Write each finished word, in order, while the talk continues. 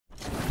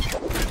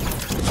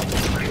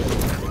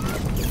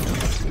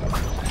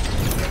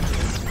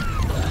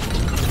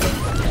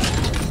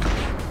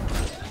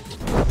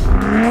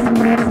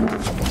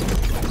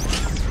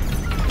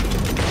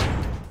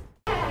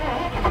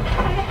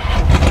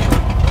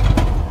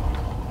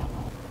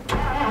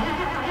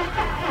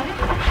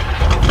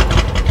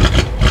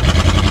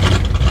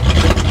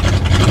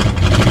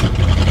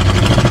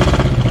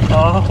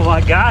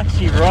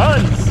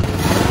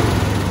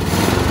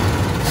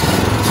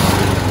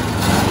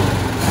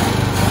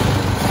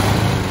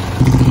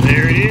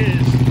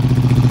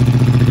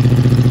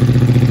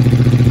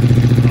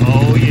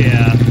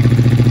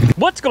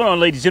going on,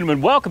 ladies and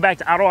gentlemen? Welcome back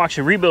to Auto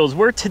Auction Rebuilds,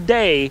 where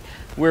today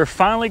we're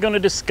finally going to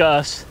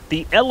discuss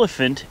the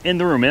elephant in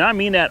the room. And I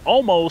mean that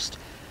almost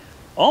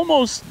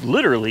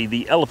literally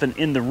the elephant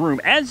in the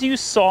room. As you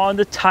saw in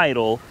the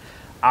title,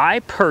 I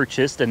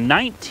purchased a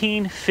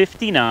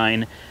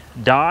 1959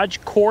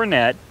 Dodge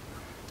Coronet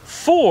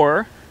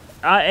for,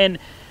 and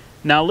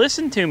now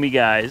listen to me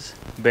guys,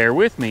 bear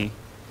with me,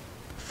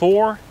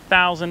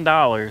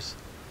 $4,000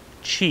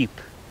 cheap.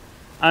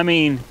 I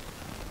mean,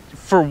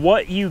 for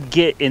what you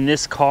get in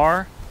this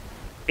car,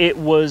 it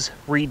was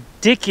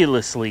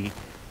ridiculously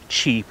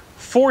cheap.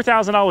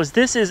 $4,000.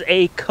 This is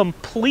a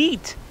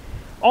complete,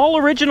 all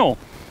original.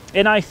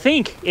 And I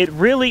think it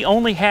really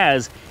only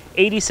has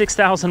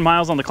 86,000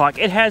 miles on the clock.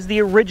 It has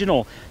the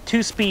original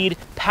 2-speed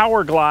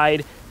power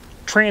glide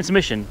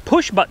transmission,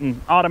 push button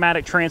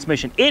automatic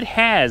transmission. It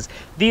has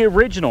the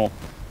original,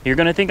 you're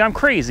gonna think I'm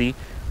crazy,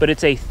 but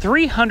it's a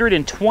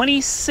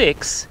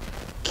 326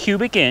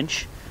 cubic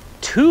inch,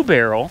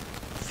 2-barrel,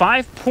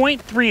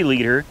 5.3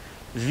 liter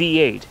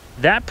V8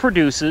 that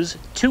produces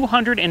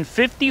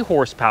 250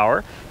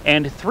 horsepower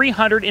and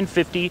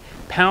 350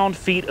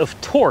 pound-feet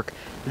of torque.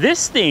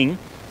 This thing,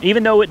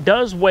 even though it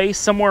does weigh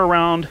somewhere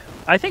around,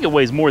 I think it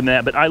weighs more than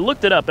that, but I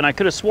looked it up and I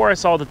could have swore I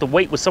saw that the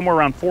weight was somewhere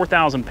around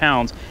 4,000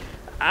 pounds.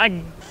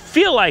 I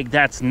feel like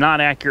that's not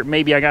accurate.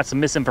 Maybe I got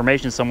some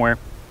misinformation somewhere.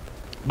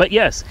 But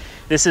yes,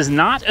 this is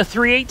not a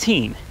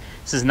 318.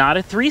 This is not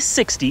a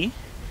 360.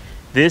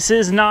 This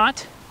is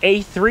not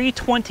a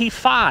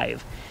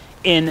 325.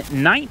 In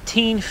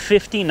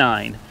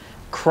 1959,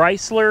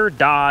 Chrysler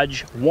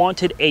Dodge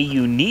wanted a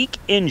unique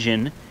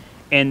engine,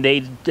 and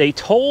they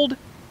told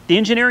the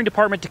engineering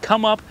department to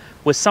come up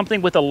with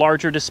something with a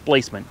larger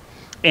displacement.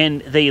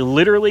 And they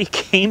literally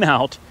came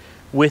out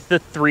with the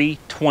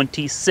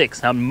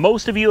 326. Now,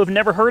 most of you have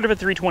never heard of a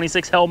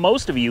 326. Hell,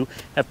 most of you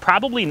have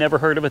probably never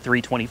heard of a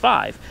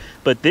 325.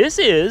 But this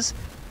is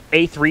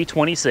a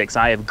 326.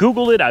 I have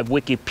Googled it, I've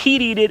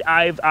Wikipedia'd it,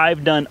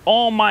 I've done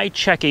all my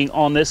checking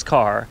on this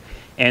car,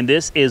 and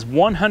this is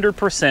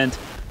 100%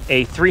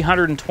 a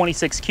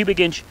 326 cubic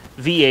inch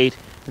V8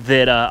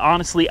 that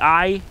honestly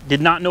I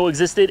did not know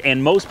existed,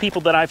 and most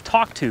people that I've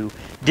talked to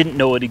didn't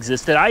know it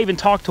existed. I even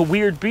talked to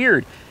Weird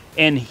Beard,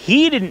 and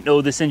he didn't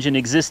know this engine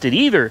existed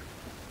either.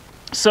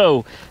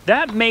 So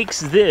that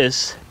makes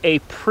this a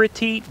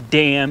pretty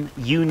damn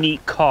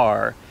unique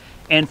car.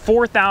 And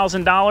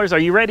 $4,000, are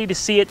you ready to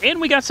see it?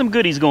 And we got some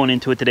goodies going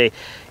into it today.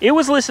 It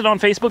was listed on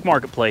Facebook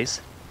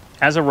Marketplace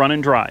as a run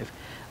and drive.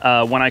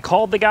 When I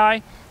called the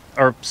guy,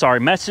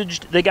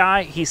 messaged the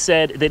guy, he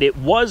said that it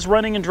was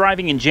running and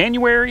driving in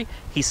January.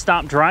 He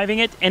stopped driving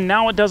it, and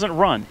now it doesn't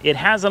run. It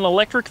has an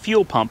electric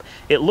fuel pump.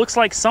 It looks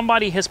like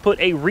somebody has put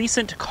a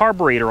recent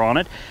carburetor on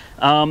it.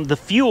 The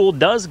fuel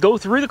does go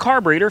through the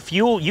carburetor.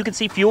 Fuel, you can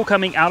see fuel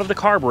coming out of the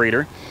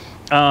carburetor.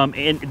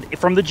 And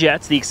from the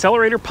jets. The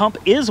accelerator pump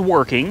is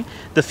working.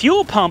 The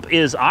fuel pump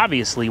is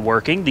obviously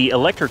working. The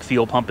electric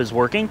fuel pump is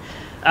working.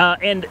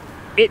 And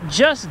it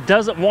just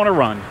doesn't want to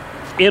run.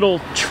 It'll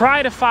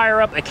try to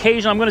fire up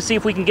occasionally. I'm going to see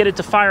if we can get it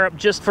to fire up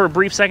just for a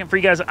brief second for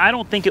you guys. I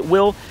don't think it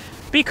will,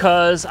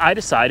 because I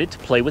decided to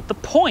play with the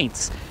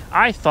points.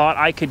 I thought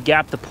I could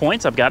gap the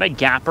points. I've got a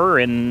gapper,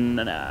 and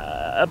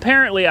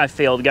apparently I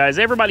failed, guys.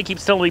 Everybody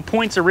keeps telling me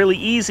points are really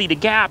easy to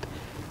gap.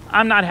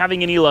 I'm not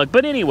having any luck.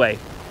 But anyway,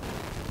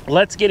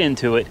 let's get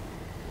into it.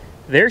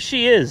 There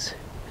she is.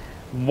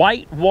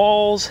 White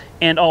walls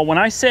and all. When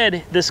I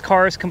said this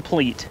car is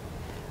complete,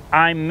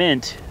 I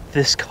meant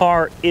this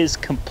car is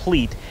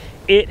complete.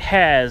 It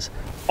has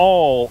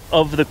all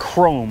of the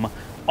chrome,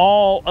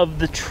 all of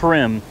the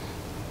trim,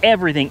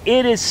 everything.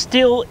 It is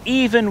still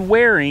even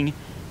wearing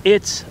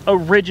its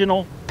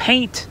original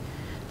paint,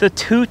 the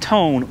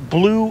two-tone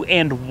blue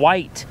and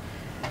white.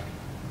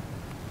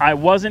 I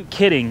wasn't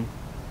kidding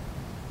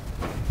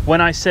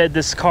when I said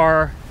this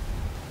car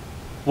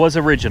was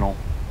original.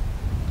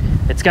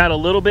 It's got a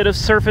little bit of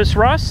surface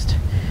rust.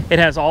 It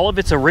has all of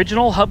its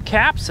original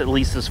hubcaps, at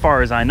least as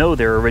far as I know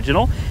they're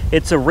original.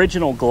 It's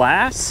original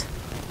glass.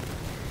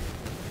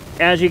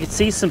 As you can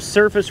see, some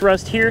surface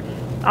rust here.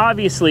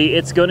 Obviously,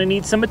 it's going to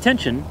need some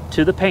attention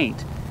to the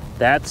paint.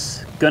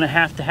 That's going to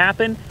have to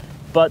happen,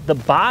 but the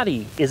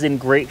body is in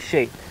great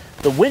shape.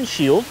 The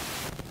windshield,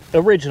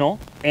 original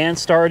and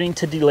starting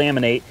to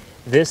delaminate.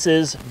 This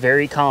is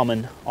very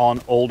common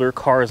on older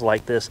cars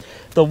like this.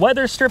 The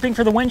weather stripping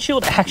for the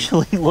windshield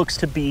actually looks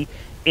to be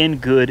in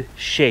good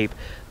shape.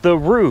 The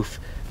roof,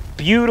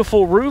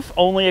 beautiful roof,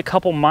 only a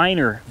couple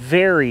minor,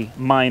 very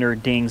minor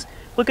dings.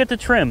 Look at the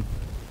trim.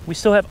 We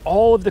still have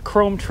all of the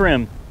chrome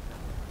trim.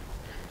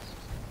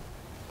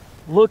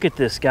 Look at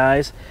this,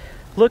 guys.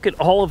 Look at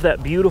all of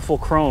that beautiful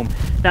chrome.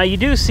 Now you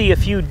do see a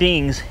few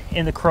dings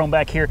in the chrome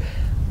back here.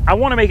 I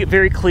want to make it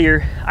very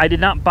clear, I did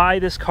not buy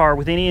this car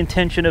with any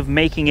intention of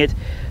making it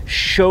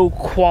show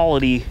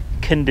quality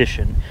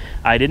condition.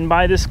 I didn't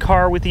buy this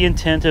car with the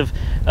intent of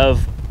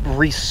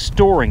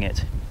restoring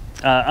it.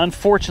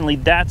 Unfortunately,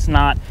 that's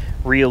not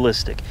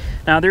realistic.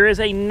 Now there is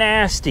a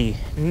nasty,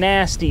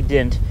 nasty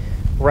dent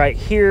right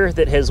here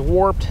that has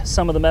warped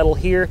some of the metal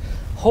here.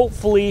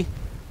 Hopefully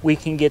we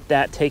can get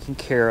that taken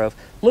care of.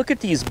 Look at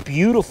these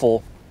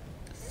beautiful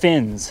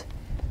fins.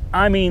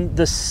 I mean,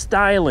 the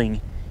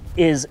styling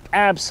is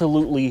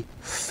absolutely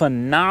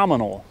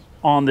phenomenal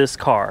on this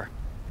car.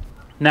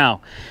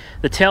 Now,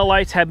 the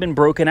taillights have been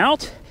broken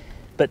out,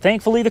 but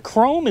thankfully the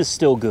chrome is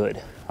still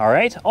good. All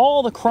right,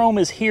 all the chrome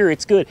is here,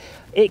 it's good.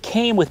 It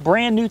came with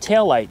brand new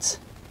taillights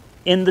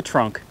in the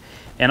trunk,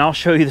 and I'll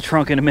show you the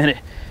trunk in a minute.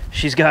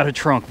 She's got a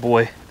trunk,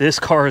 boy. This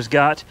car's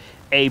got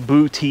a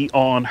booty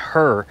on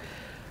her.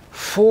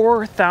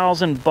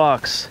 4,000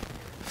 bucks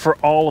for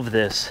all of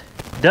this.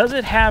 Does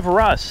it have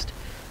rust?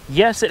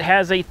 Yes, it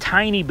has a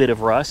tiny bit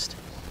of rust.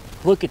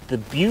 Look at the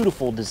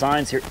beautiful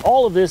designs here.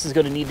 All of this is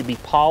going to need to be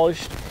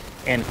polished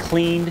and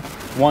cleaned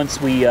once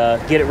we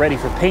get it ready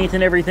for paint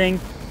and everything.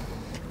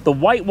 The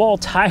white wall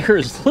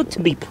tires look to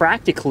be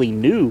practically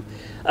new.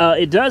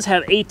 It does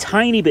have a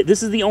tiny bit.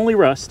 This is the only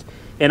rust,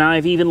 and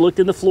I've even looked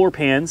in the floor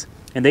pans,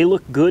 and they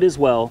look good as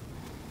well.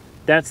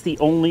 That's the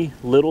only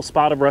little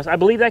spot of rust. I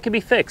believe that can be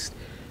fixed.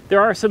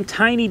 There are some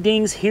tiny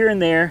dings here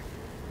and there,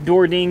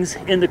 door dings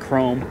in the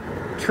chrome.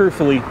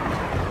 Truthfully,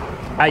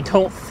 I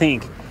don't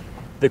think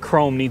the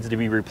chrome needs to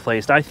be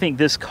replaced. I think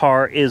this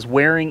car is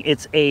wearing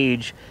its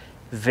age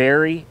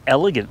very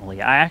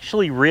elegantly. I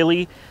actually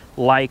really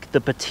like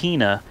the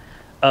patina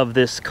of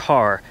this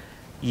car.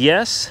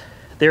 Yes,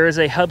 there is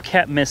a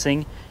hubcap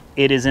missing.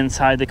 It is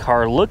inside the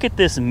car. Look at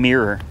this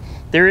mirror.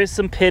 There is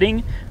some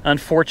pitting,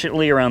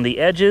 unfortunately, around the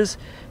edges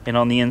and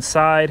on the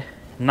inside.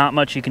 Not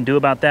much you can do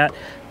about that,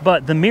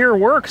 but the mirror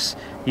works.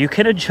 You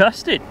can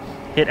adjust it.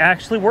 It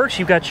actually works.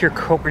 You've got your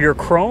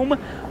chrome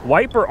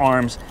wiper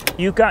arms.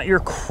 You've got your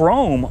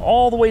chrome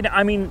all the way down.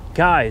 I mean,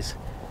 guys,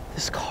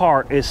 this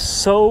car is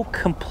so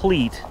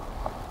complete.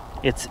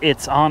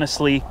 It's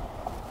honestly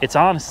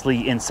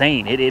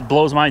insane. It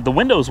blows my mind. The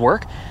windows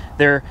work.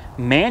 They're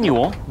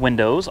manual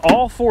windows.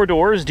 All 4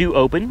 doors do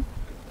open.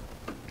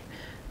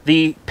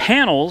 The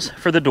panels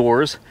for the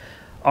doors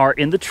are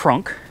in the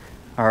trunk.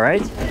 All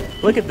right,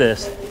 look at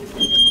this.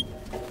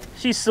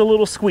 She's a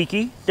little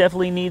squeaky.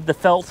 Definitely need the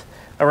felt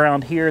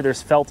around here.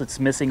 There's felt that's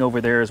missing over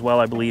there as well,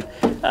 I believe.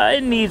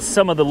 It needs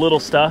some of the little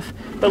stuff,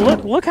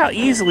 but look how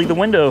easily the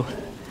window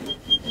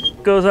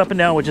goes up and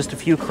down with just a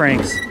few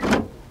cranks.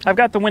 I've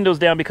got the windows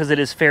down because it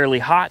is fairly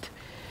hot.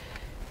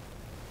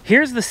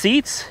 Here's the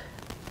seats.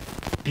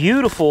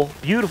 Beautiful,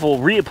 beautiful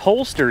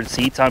reupholstered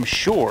seats, I'm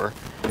sure.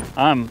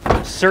 I'm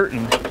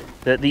certain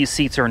that these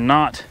seats are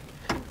not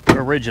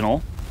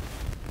original.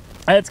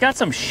 It's got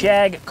some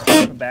shag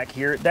carpet back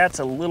here. That's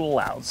a little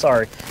loud,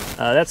 sorry.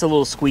 That's a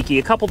little squeaky.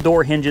 A couple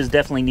door hinges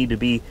definitely need to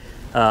be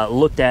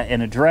looked at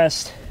and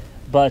addressed.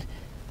 But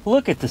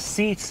look at the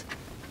seats.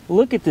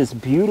 Look at this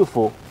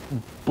beautiful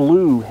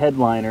blue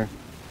headliner.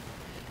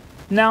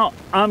 Now,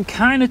 I'm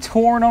kind of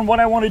torn on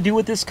what I want to do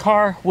with this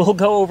car. We'll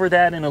go over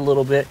that in a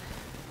little bit.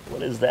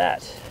 What is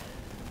that?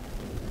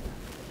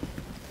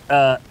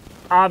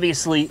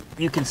 Obviously,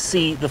 you can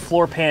see the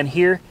floor pan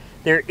here.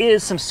 There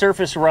is some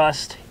surface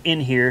rust in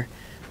here,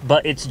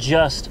 but it's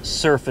just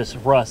surface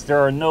rust. There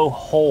are no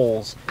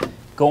holes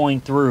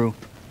going through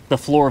the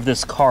floor of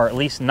this car, at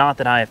least not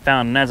that I have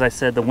found. And as I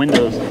said, the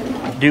windows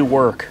do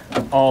work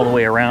all the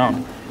way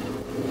around,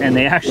 and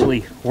they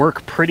actually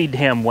work pretty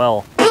damn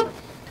well.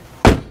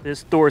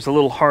 This door is a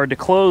little hard to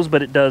close,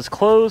 but it does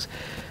close.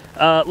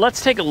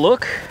 Let's take a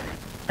look.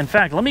 In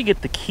fact, let me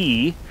get the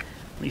key.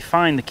 Let me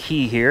find the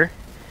key here.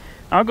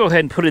 I'll go ahead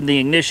and put it in the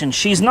ignition.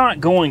 She's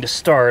not going to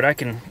start, I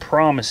can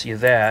promise you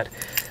that.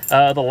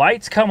 The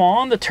lights come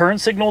on, the turn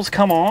signals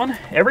come on,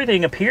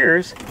 everything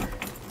appears.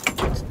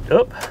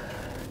 Oh,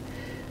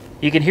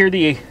 you can hear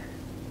the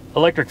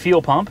electric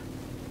fuel pump.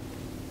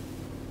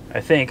 I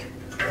think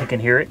you can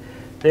hear it.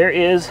 There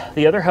is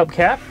the other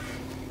hubcap.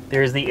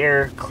 There's the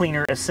air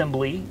cleaner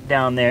assembly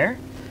down there.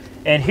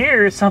 And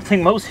here's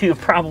something most of you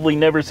have probably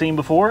never seen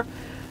before.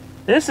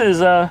 This is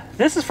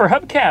for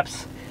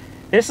hubcaps.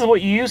 This is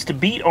what you use to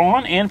beat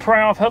on and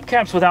pry off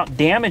hubcaps without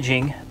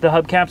damaging the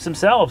hubcaps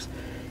themselves.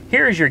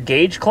 Here is your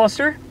gauge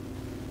cluster.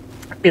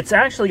 It's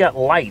actually got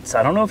lights.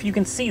 I don't know if you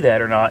can see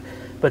that or not,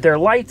 but there are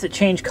lights that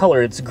change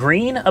color. It's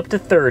green up to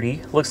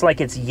 30. Looks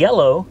like it's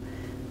yellow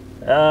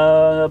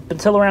up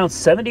until around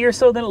 70 or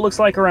so. Then it looks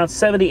like around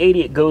 70,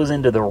 80 it goes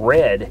into the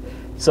red.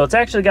 So it's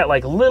actually got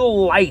like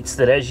little lights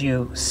that as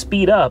you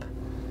speed up,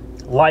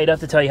 light up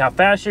to tell you how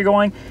fast you're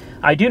going.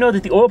 I do know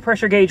that the oil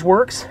pressure gauge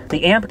works.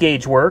 The amp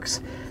gauge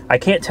works. I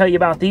can't tell you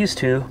about these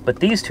two, but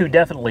these two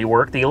definitely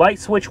work. The light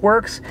switch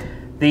works.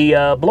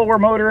 The blower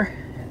motor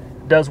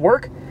does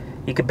work.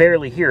 You can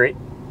barely hear it,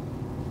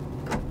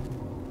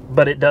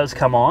 but it does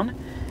come on.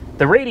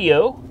 The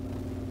radio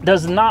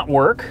does not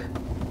work,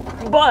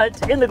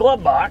 but in the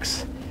glove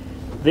box,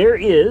 there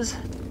is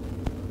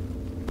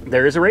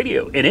a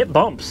radio, and it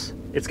bumps.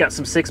 It's got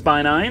some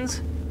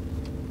 6x9s.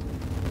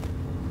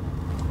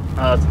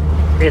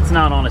 It's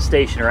not on a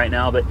station right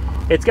now, but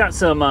it's got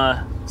some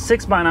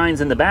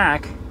 6x9s in the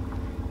back,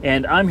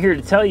 and I'm here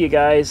to tell you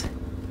guys,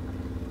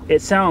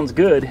 it sounds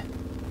good.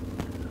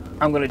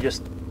 I'm gonna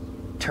just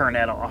turn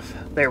that off.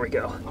 There we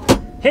go.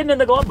 Hidden in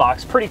the glove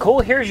box, pretty cool.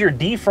 Here's your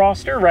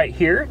defroster right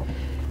here.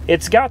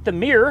 It's got the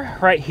mirror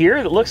right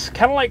here that looks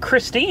kind of like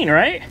Christine,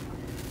 right?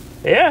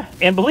 Yeah,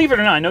 and believe it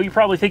or not, I know you're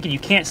probably thinking you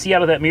can't see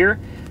out of that mirror.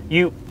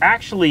 You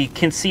actually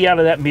can see out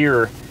of that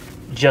mirror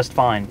just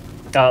fine.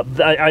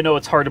 I know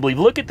it's hard to believe.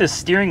 Look at this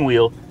steering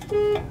wheel.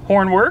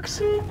 Horn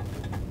works.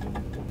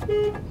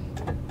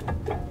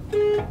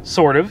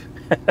 Sort of.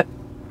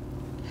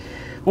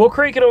 We'll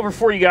crank it over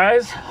for you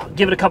guys.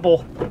 Give it a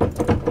couple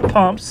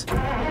pumps.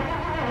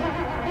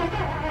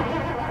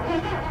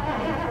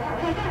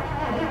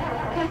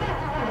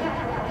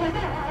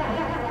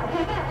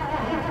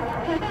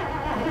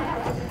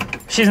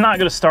 She's not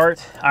going to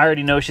start. I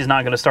already know she's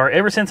not going to start.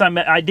 Ever since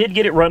I did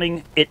get it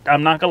running,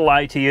 I'm not going to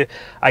lie to you.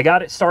 I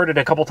got it started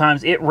a couple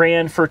times. It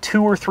ran for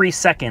 2 or 3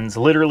 seconds,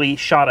 literally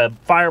shot a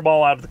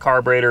fireball out of the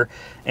carburetor,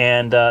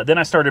 and then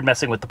I started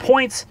messing with the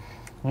points.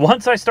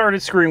 Once I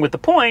started screwing with the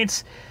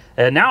points,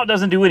 now it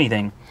doesn't do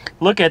anything.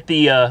 Look at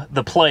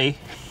the play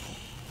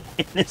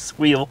in this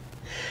wheel.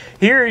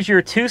 Here is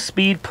your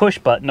 2-speed push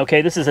button.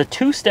 Okay, this is a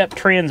 2-step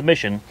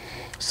transmission.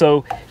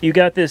 So you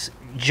got this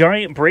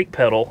giant brake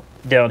pedal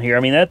down here. I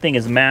mean, that thing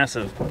is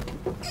massive,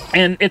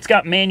 and it's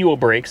got manual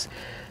brakes.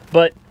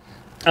 But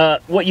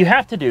what you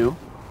have to do,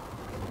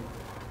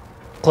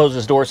 close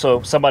this door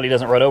so somebody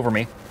doesn't run over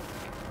me,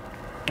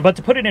 but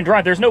to put it in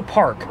drive, there's no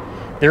park.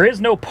 There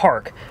is no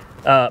park.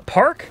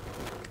 Park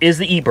is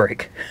the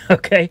e-brake.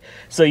 Okay,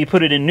 so you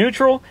put it in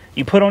neutral,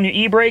 you put on your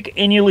e-brake,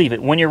 and you leave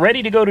it. When you're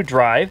ready to go to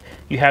drive,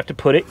 you have to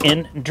put it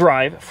in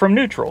drive from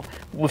neutral.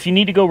 If you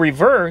need to go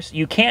reverse,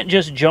 you can't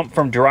just jump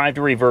from drive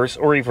to reverse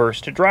or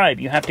reverse to drive.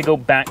 You have to go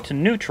back to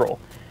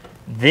neutral.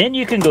 Then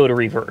you can go to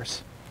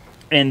reverse,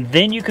 and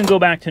then you can go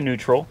back to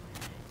neutral,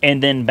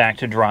 and then back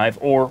to drive,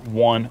 or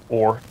 1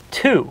 or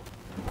 2.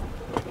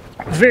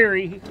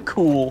 Very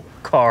cool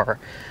car.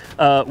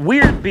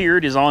 Weird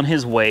Beard is on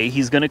his way.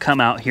 He's going to come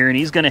out here and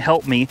he's going to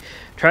help me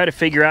try to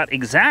figure out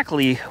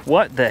exactly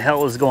what the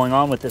hell is going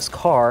on with this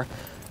car.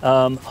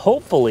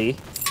 Hopefully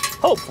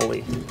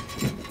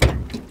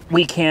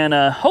we can,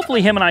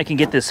 hopefully him and I can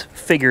get this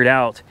figured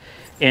out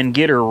and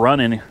get her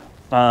running.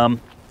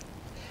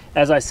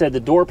 As I said, the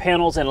door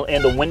panels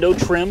and the window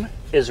trim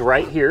is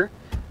right here.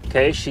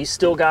 Okay, she's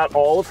still got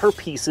all of her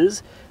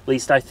pieces. At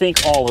least I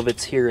think all of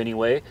it's here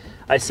anyway.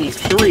 I see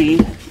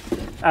 3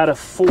 out of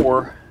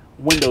 4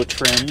 window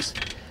trims.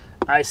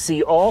 I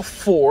see all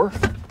 4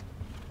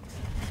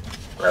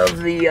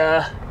 of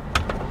the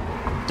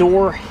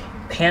door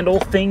handle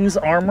things,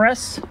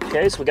 armrests.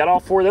 Okay, so we got all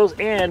 4 of those,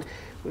 and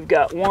we've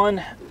got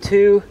 1,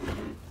 2,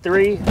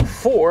 3,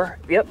 4.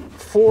 Yep,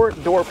 4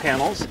 door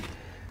panels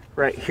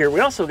right here.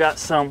 We also got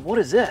some, what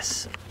is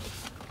this?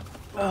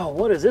 Oh,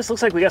 what is this?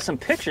 Looks like we got some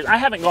pictures. I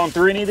haven't gone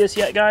through any of this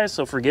yet, guys,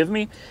 so forgive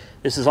me.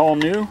 This is all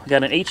new. We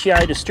got an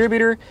HEI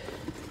distributor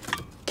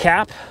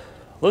cap.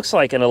 Looks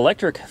like an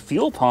electric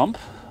fuel pump.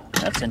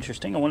 That's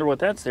interesting. I wonder what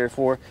that's there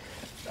for.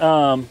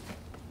 What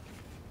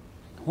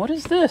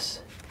is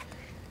this?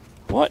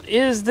 What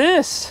is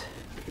this?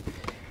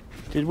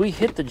 Did we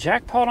hit the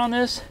jackpot on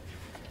this?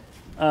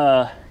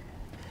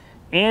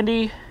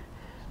 Andy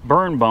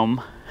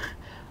Birnbaum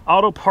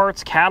Auto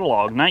Parts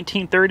Catalog,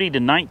 1930 to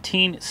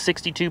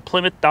 1962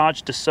 Plymouth,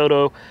 Dodge,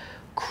 DeSoto,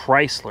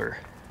 Chrysler.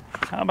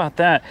 How about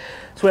that?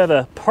 So we have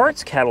a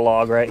parts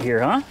catalog right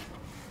here, huh?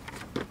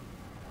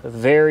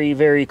 Very,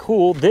 very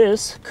cool.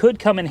 This could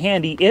come in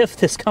handy if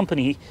this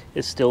company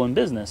is still in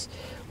business.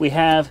 We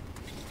have,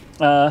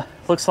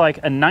 looks like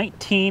a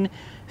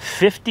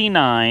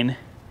 1959.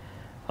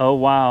 Oh,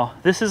 wow.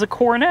 This is a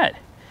Coronet.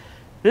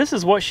 This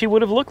is what she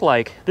would have looked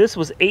like. This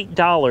was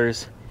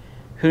 $8.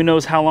 Who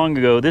knows how long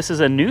ago. This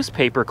is a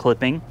newspaper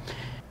clipping.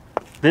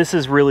 This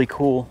is really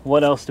cool.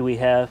 What else do we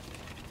have?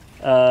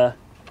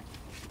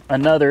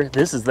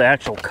 This is the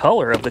actual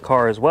color of the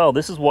car as well.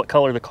 This is what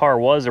color the car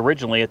was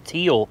originally, a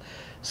teal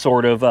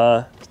sort of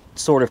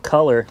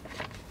color.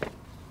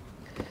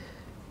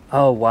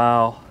 Oh,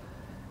 wow.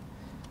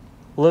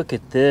 Look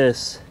at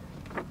this.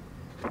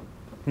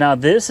 Now,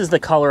 this is the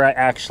color I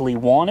actually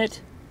want it.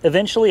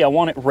 Eventually, I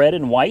want it red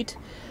and white.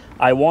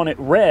 I want it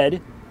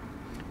red,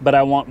 but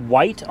I want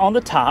white on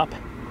the top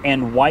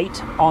and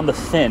white on the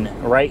fin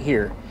right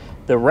here.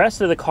 The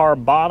rest of the car,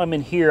 bottom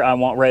and here, I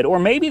want red. Or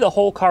maybe the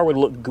whole car would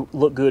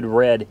look good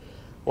red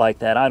like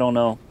that. I don't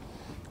know.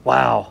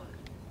 Wow.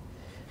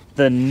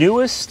 The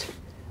newest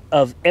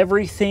of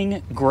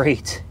everything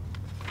great.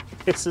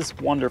 This is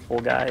wonderful,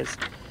 guys.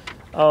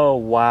 Oh,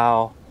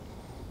 wow.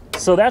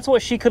 So that's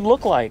what she could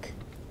look like.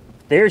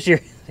 There's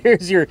your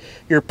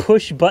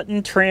push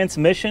button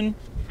transmission.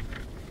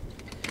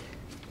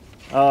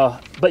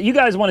 But you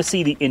guys want to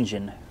see the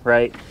engine,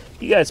 right?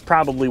 You guys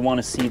probably want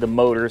to see the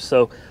motor.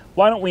 So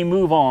why don't we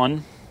move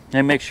on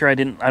and make sure I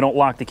don't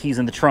lock the keys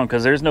in the trunk,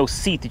 because there's no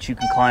seat that you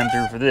can climb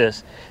through for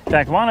this. In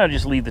fact, why don't I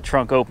just leave the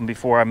trunk open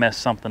before I mess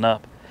something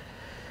up?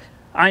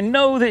 I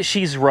know that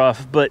she's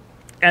rough, but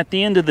at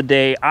the end of the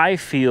day, I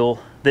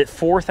feel that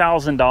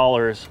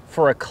 $4,000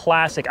 for a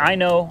classic, I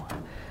know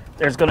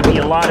there's going to be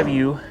a lot of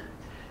you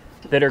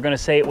that are going to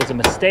say it was a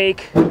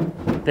mistake,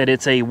 that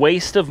it's a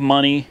waste of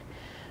money.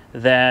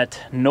 that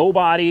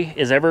nobody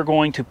is ever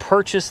going to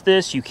purchase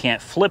this. You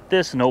can't flip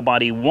this.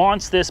 Nobody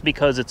wants this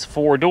because it's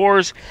 4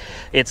 doors.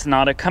 It's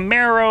not a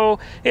Camaro.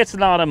 It's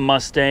not a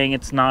Mustang.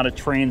 It's not a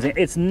Trans Am.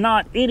 It's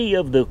not any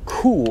of the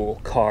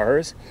cool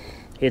cars.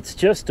 It's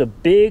just a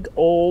big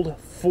old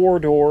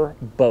 4-door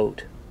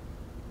boat.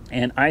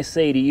 And I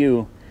say to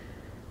you,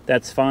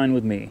 that's fine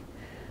with me.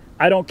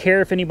 I don't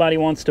care if anybody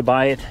wants to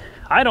buy it.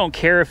 I don't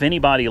care if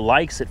anybody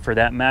likes it, for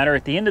that matter.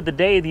 At the end of the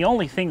day, the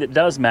only thing that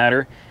does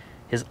matter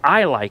is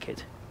I like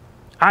it.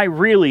 I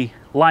really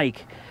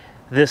like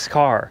this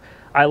car.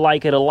 I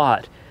like it a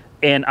lot.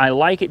 And I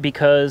like it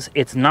because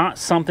it's not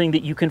something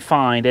that you can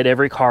find at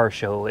every car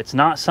show. It's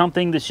not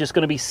something that's just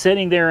going to be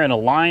sitting there in a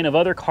line of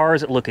other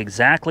cars that look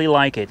exactly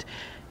like it.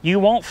 You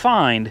won't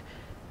find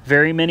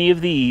very many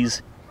of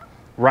these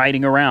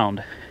riding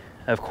around.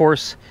 Of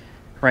course,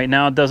 right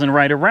now it doesn't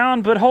ride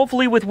around, but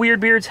hopefully with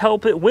Weirdbeard's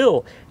help it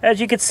will. As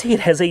you can see,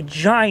 it has a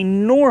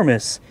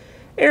ginormous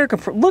air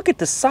compressor. Look at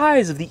the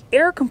size of the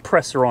air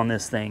compressor on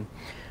this thing.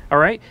 All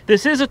right,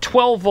 this is a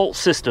 12-volt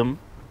system,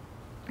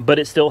 but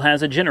it still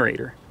has a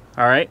generator.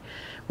 All right,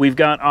 we've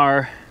got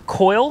our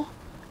coil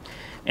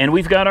and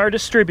we've got our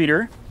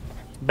distributor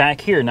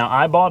back here. Now,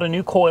 I bought a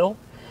new coil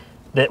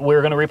that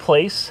we're going to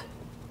replace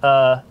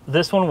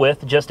this one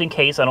with, just in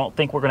case. I don't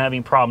think we're going to have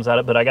any problems at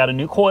it, but I got a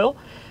new coil.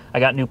 I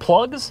got new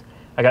plugs.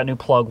 I got new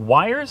plug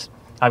wires.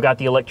 I've got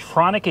the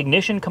electronic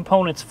ignition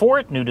components for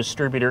it, new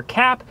distributor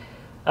cap.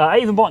 I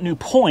even bought new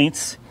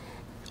points,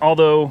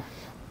 although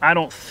I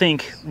don't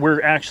think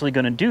we're actually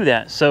going to do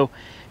that. So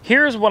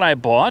here's what I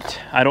bought.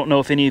 I don't know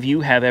if any of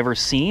you have ever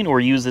seen or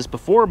used this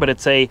before, but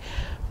it's a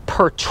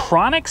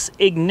Pertronics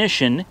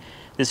ignition.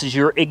 This is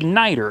your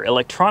igniter,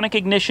 electronic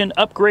ignition,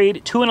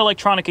 upgrade to an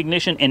electronic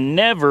ignition, and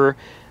never,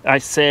 I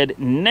said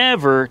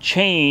never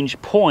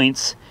change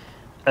points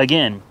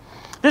again.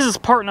 This is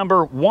part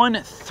number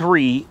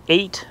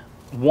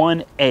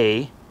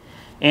 1381A.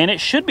 And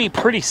it should be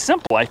pretty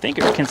simple. I think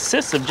it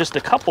consists of just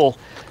a couple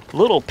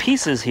little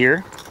pieces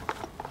here.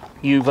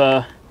 You've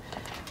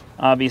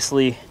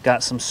obviously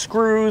got some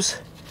screws.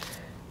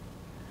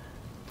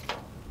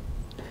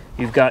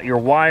 You've got your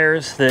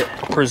wires that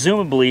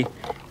presumably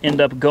end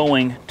up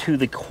going to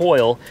the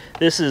coil.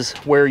 This is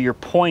where your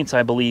points,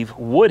 I believe,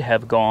 would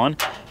have gone.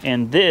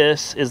 And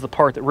this is the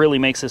part that really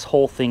makes this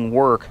whole thing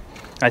work.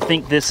 I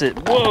think this is...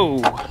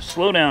 Whoa!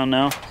 Slow down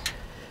now.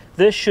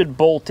 This should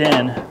bolt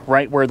in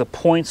right where the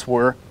points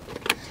were.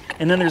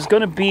 And then there's going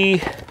to be,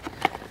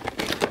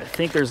 I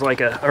think there's like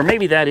a, or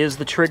maybe that is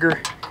the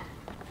trigger.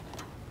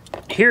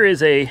 Here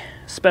is a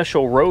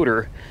special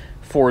rotor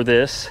for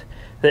this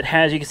that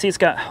has, you can see it's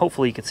got,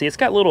 hopefully you can see, it's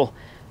got little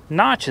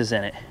notches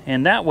in it.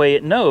 And that way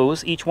it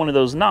knows each one of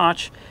those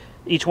notches,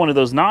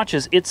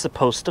 it's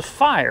supposed to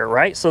fire,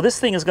 right? So this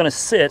thing is going to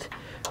sit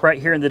right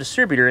here in the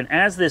distributor. And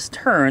as this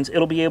turns,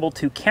 it'll be able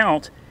to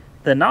count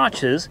the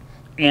notches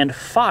and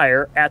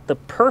fire at the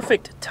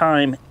perfect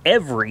time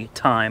every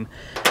time.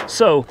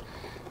 So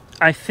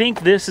I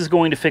think this is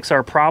going to fix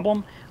our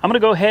problem. I'm going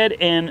to go ahead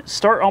and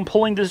start on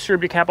pulling the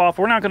distributor cap off.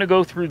 We're not going to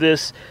go through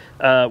this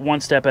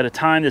one step at a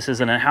time. This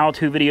isn't a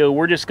how-to video.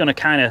 We're just going to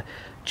kind of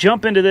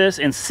jump into this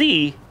and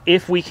see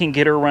if we can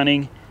get her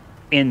running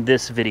in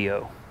this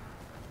video.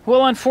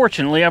 Well,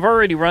 unfortunately, I've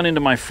already run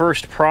into my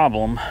first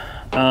problem.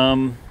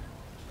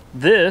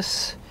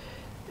 This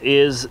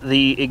is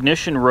the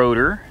ignition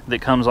rotor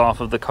that comes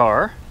off of the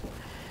car,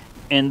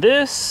 and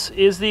this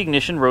is the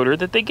ignition rotor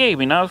that they gave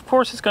me. Now, of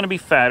course, it's going to be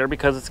fatter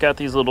because it's got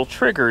these little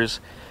triggers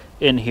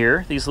in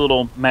here, these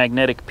little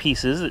magnetic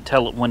pieces that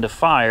tell it when to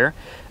fire.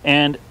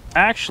 And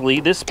actually,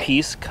 this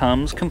piece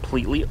comes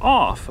completely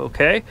off,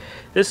 okay?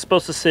 This is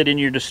supposed to sit in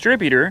your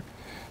distributor,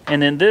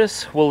 and then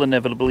this will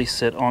inevitably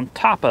sit on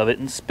top of it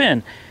and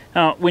spin.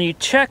 Now, when you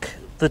check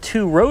the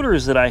two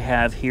rotors that I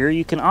have here,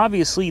 you can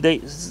obviously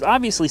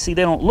see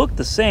they don't look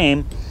the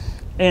same.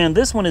 And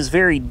this one is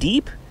very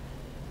deep,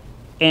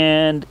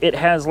 and it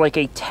has like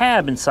a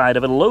tab inside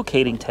of it, a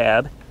locating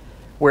tab,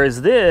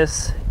 whereas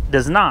this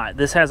does not.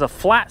 This has a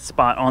flat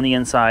spot on the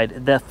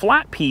inside. The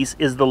flat piece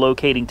is the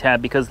locating tab,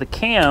 because the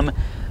cam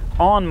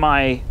on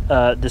my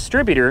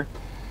distributor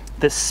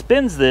that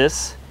spins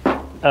this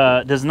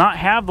does not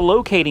have the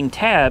locating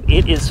tab.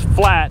 It is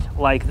flat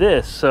like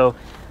this. So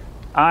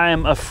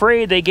I'm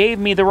afraid they gave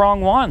me the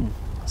wrong one.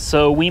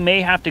 So we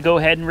may have to go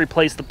ahead and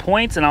replace the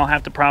points, and I'll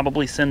have to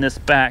probably send this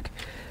back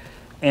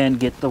and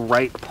get the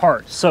right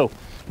part. So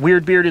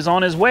Weirdbeard is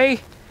on his way.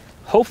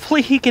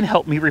 Hopefully he can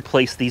help me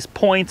replace these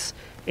points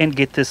and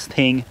get this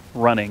thing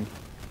running.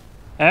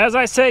 As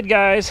I said,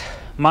 guys,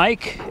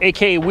 Mike,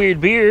 aka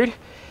Weirdbeard,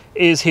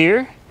 is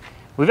here.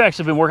 We've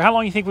actually been working, how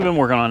long do you think we've been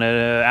working on it?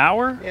 An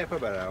hour? Yeah, for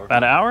about an hour.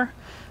 About an hour?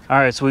 All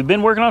right, so we've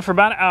been working on it for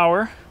about an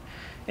hour.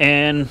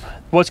 And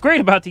what's great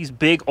about these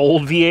big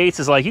old V8s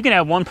is, like, you can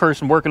have one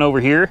person working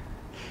over here,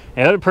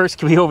 and the other person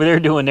can be over there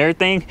doing their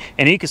thing,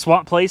 and you can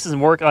swap places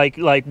and work.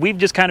 Like we've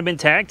just kind of been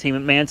tag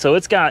teaming, man. So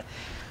it's got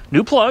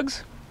new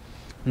plugs,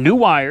 new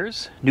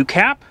wires, new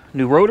cap,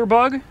 new rotor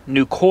bug,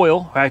 new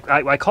coil.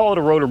 I call it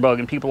a rotor bug,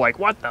 and people are like,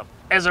 what the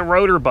is a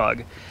rotor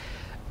bug?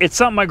 It's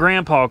something my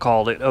grandpa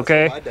called it,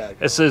 okay? That's what my dad called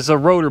This is a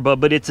rotor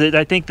bub, but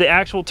I think the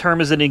actual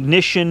term is an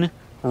ignition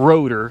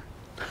rotor.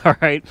 All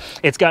right,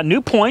 it's got new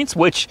points,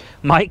 which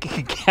Mike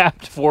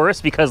capped for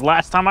us because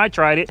last time I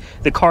tried it,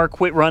 the car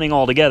quit running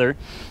altogether.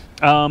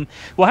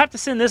 We'll have to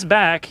send this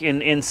back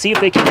and see if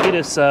they can get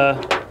us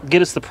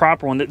the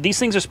proper one. These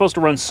things are supposed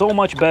to run so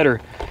much better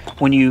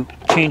when you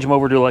change them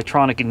over to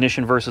electronic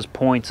ignition versus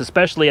points,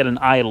 especially at an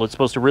idle. It's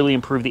supposed to really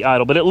improve the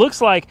idle. But it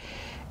looks like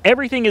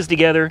everything is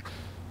together,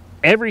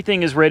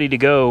 everything is ready to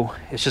go.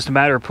 It's just a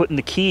matter of putting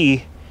the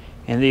key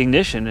in the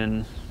ignition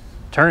and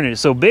turning it.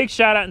 So big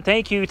shout out and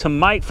thank you to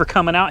Mike for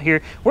coming out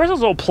here. Where's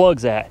those old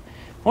plugs at?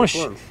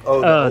 The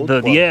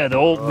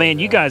old man.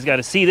 Yeah. You guys got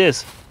to see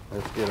this.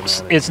 Let's get them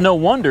out of it's here. no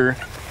wonder.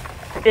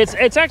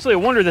 It's actually a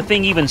wonder the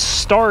thing even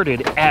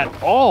started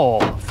at all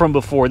from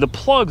before. The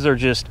plugs are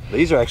just.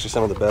 These are actually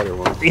some of the better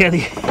ones. Yeah,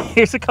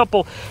 here's a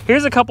couple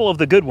of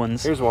the good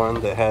ones. Here's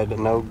one that had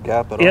no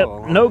gap at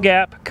all. Yep, no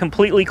gap,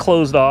 completely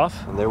closed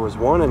off. And there was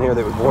one in here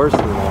that was worse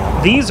than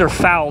that. These are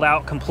fouled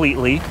out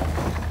completely.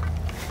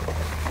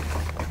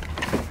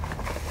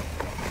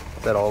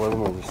 Is that all of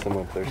them, or there's some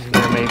up there?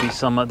 There may be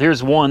some.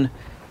 There's one.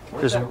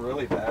 Where's that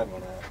really bad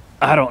one at?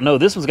 I don't know.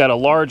 This one's got a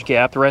large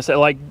gap. The rest,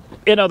 like,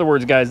 in other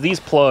words, guys, these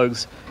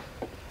plugs,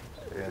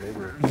 Yeah,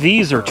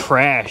 these are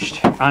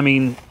trashed. I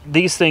mean,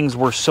 these things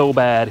were so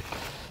bad.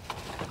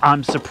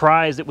 I'm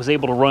surprised it was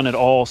able to run at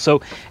all.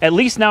 So at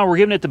least now we're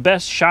giving it the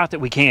best shot that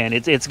we can.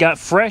 It's got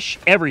fresh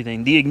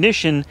everything. The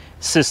ignition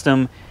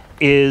system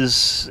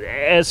is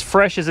as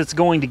fresh as it's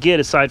going to get,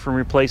 aside from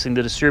replacing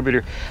the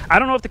distributor. I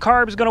don't know if the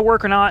carb is going to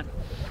work or not.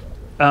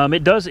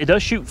 It does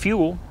shoot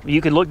fuel. You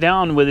can look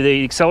down whether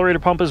the accelerator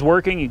pump is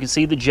working. You can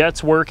see the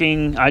jets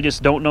working. I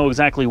just don't know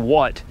exactly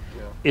what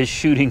is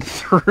shooting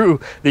through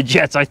the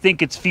jets. I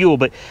think it's fuel,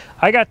 but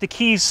I got the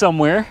keys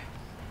somewhere,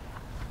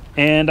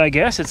 and I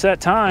guess it's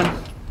that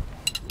time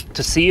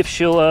to see if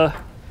she'll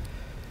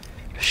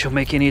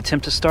make any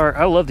attempt to start.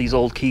 I love these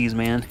old keys,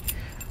 man.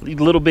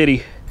 Little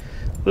bitty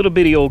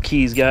old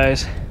keys,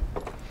 guys.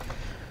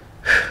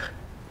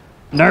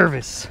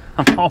 Nervous.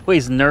 I'm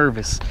always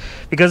nervous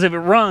because if it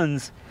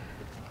runs,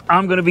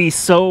 I'm gonna be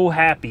so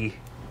happy.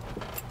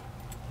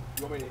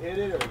 You want me to hit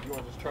it, or do you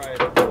want to just try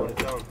it on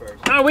its own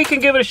first? Oh, we can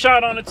give it a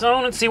shot on its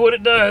own and see what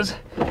it does.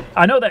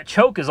 I know that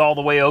choke is all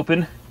the way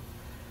open.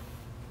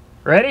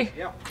 Ready?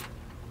 Yeah.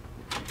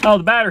 Oh,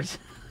 the battery's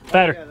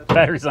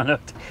battery's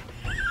unhooked.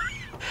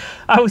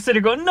 I was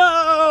sitting there going,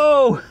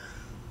 no.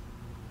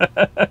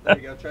 There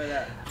you go. Try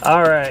that.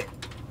 All right.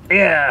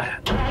 Yeah.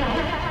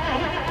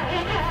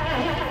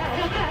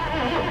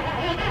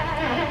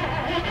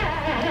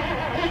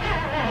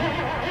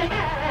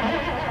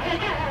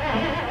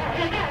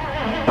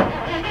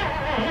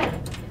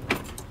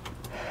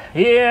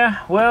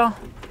 Yeah, well,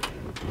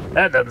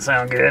 that doesn't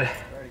sound good.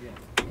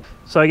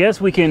 So I guess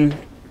we can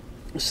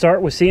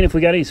start with seeing if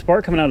we got any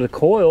spark coming out of the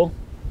coil.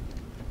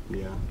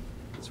 Yeah,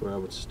 that's where I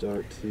would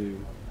start too.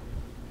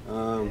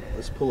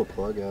 Let's pull a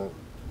plug out.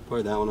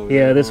 Probably that one over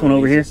there. Yeah, this one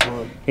over here.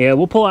 One. Yeah,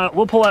 we'll pull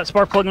out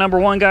spark plug number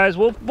 1, guys.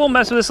 We'll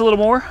mess with this a little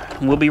more,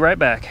 and we'll be right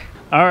back.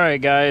 All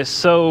right, guys,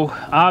 so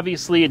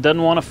obviously it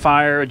doesn't want to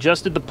fire.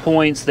 Adjusted the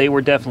points, they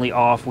were definitely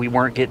off. We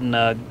weren't getting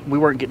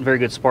very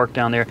good spark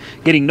down there.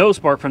 Getting no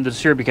spark from the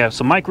distributor cap.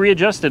 So Mike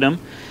readjusted them,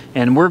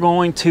 and we're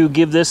going to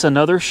give this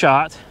another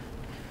shot.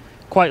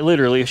 Quite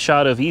literally a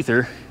shot of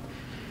ether.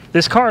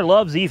 This car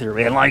loves ether,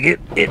 man. Like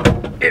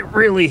it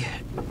really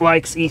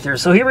likes ether.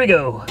 So here we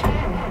go.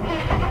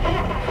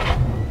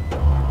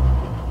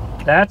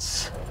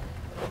 That's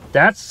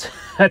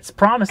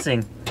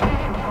promising.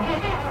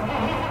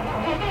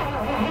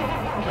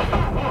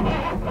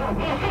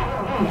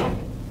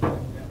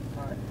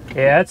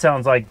 Yeah, that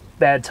sounds like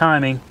bad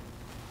timing.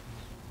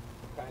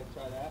 Okay,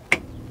 try that.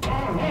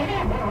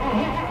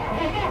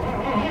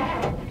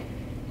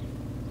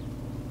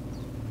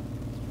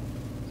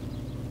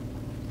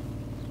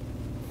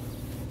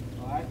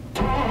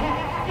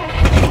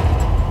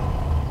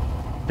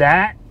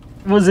 That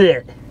was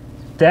it.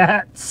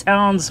 That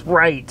sounds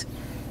right.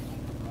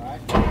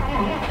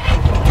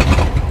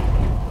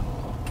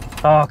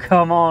 Oh,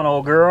 come on,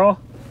 old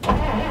girl.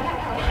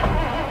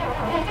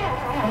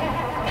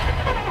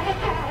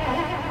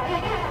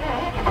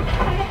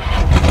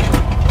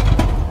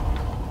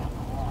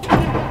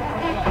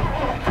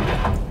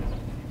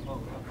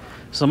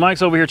 So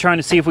Mike's over here trying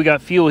to see if we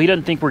got fuel. He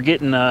doesn't think we're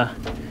getting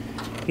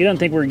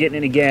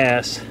any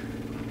gas.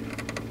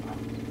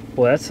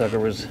 Boy, that sucker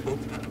was,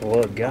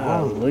 oh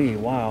golly,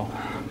 wow.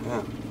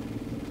 Yeah.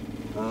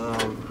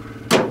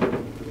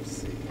 Let's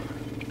see.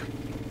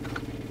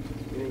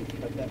 You need to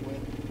cut that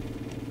with?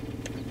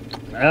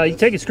 You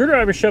take a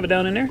screwdriver, shove it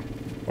down in there,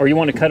 or you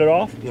want to cut it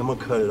off? Yeah, I'm gonna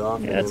cut it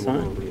off. Yeah, that's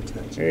fine.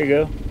 Reattach There you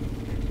go.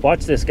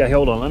 Watch this guy.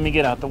 Hold on, let me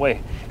get out the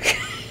way.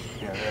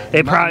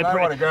 It probably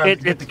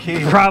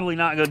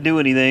not going to do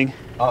anything.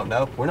 Oh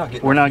no, we're not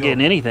getting. We're not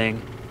getting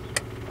anything.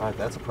 All right,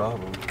 that's a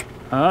problem.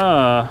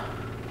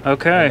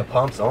 Okay. And the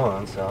pump's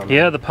on, so.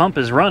 Yeah, the pump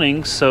is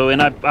running. So,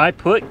 and I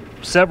put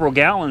several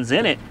gallons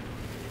in it,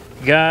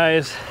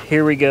 guys.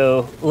 Here we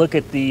go. Look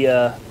at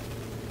the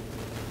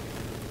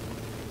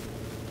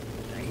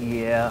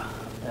Yeah,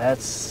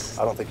 that's...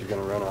 I don't think you're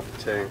gonna run off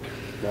the tank.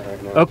 Not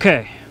right now.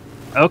 Okay.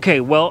 Okay,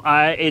 well,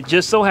 it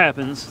just so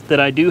happens that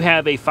I do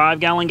have a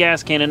 5-gallon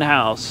gas can in the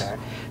house. Okay.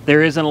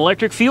 There is an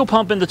electric fuel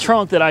pump in the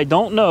trunk that I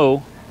don't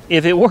know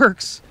if it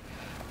works,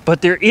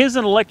 but there is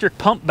an electric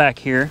pump back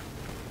here.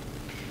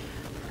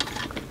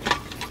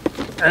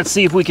 Let's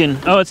see if we can...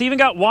 Oh, it's even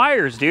got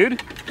wires,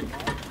 dude.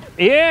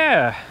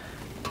 Yeah.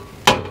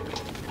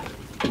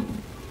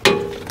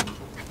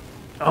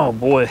 Oh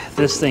boy,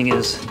 this thing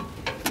is...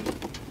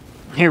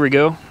 Here we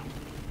go.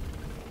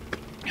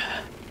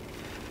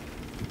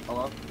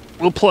 Hello?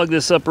 We'll plug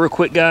this up real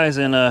quick, guys,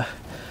 and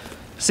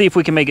see if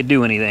we can make it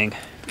do anything.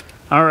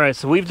 All right,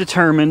 so we've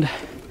determined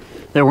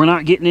that we're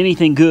not getting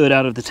anything good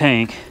out of the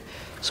tank.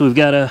 So we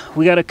got a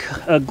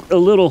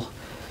little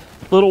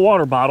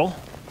water bottle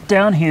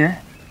down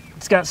here.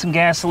 It's got some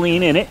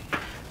gasoline in it.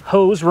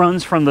 Hose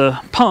runs from the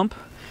pump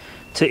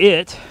to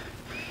it.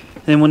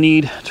 Then we'll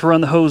need to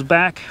run the hose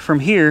back from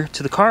here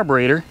to the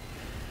carburetor.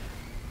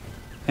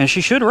 And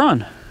she should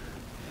run.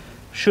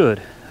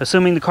 Should.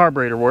 Assuming the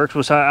carburetor works,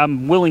 which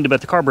I'm willing to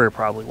bet the carburetor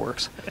probably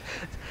works.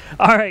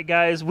 All right,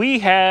 guys, we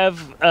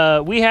have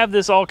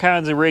this all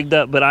kinds of rigged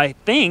up, but I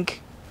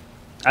think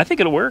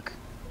it'll work.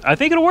 I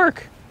think it'll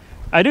work.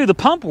 I do. The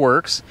pump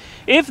works.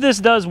 If this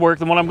does work,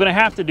 then what I'm going to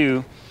have to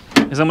do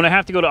is I'm going to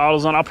have to go to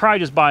AutoZone. I'll probably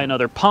just buy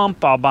another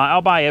pump. I'll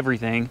buy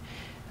everything.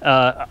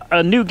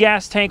 A new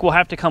gas tank will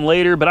have to come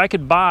later, but I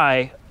could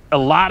buy a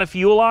lot of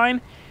fuel line.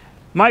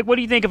 Mike, what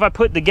do you think if I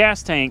put the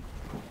gas tank,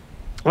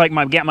 like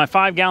my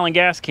 5-gallon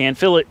gas can,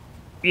 fill it,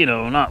 you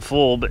know, not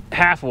full, but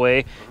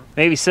halfway,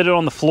 maybe sit it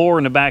on the floor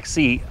in the back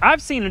seat?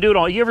 I've seen them do it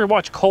all. You ever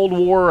watch Cold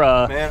War?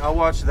 Man, I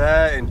watched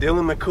that, and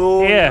Dylan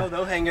McCool, yeah, you know,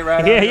 they'll hang it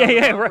right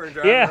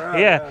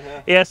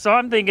yeah. So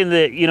I'm thinking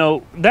that, you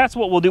know, that's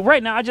what we'll do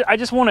right now. I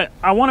just want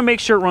to make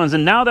sure it runs,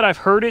 and now that I've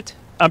heard it,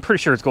 I'm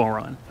pretty sure it's going to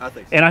run. I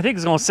think so. And I think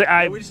it's going to say...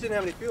 Yeah, we just didn't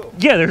have any fuel.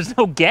 Yeah, there's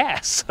no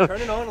gas.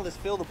 Turn it on and let's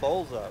fill the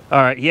bowls up.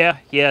 All right, yeah,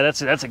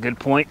 that's a good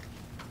point.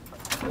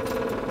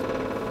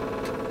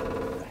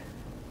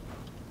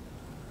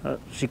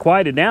 She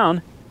quieted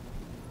down.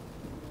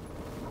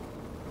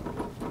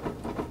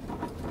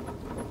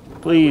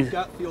 Please. We've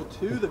got fuel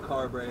to the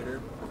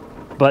carburetor.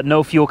 But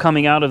no fuel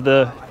coming out of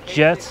the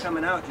jets? It's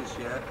coming out just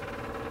yet.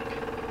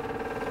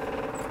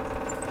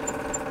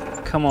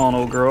 Come on,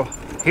 old girl.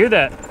 Hear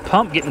that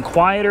pump getting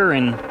quieter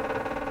and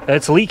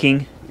it's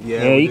leaking.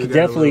 Yeah, you could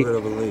definitely... A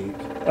little bit of a leak.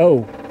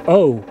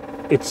 Oh,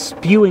 it's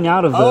spewing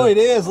out of the... Oh, it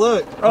is,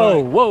 look.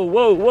 Oh, right.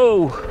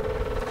 Whoa.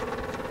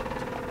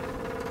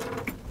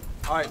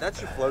 All right,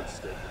 that's your float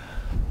stick.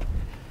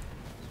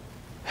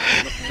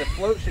 The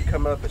float should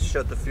come up and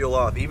shut the fuel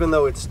off, even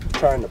though it's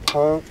trying to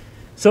pump.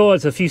 So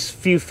it's a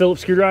few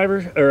Phillips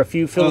screwdrivers, or a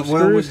few Phillips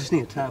screws? Well, we just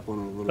need to tap on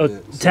it a little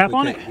bit. Tap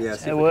on it? Yeah,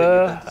 see if we can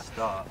get that to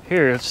stop.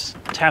 Here, let's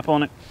tap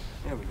on it.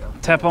 There we go.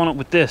 Tap on it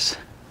with this.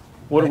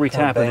 What are we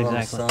tapping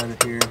exactly? On the side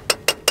of here.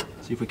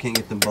 See if we can't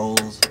get them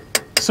bowls.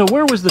 So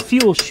where was the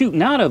fuel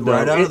shooting out of, though?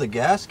 Right out of the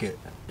gasket.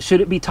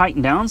 Should it be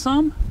tightened down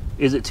some?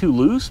 Is it too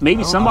loose?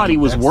 Maybe somebody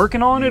was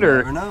working on it, or...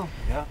 You never know.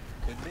 Yeah,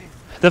 could be.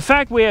 The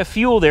fact we have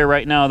fuel there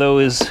right now, though,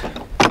 is...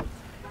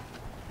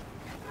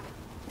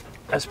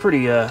 That's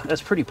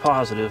pretty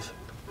positive.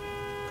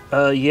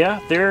 Yeah,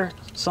 they're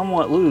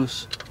somewhat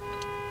loose.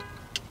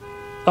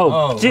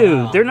 Oh,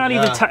 dude, wow. They're not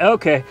even tight.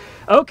 Okay.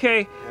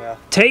 Yeah.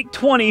 Take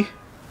 20.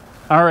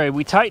 All right,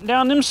 we tighten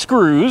down them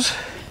screws.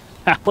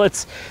 I'm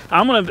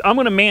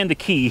gonna man the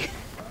key.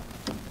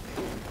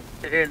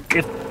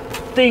 If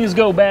things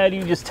go bad,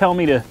 you just tell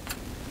me to.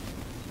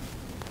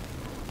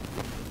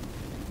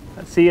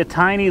 I see a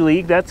tiny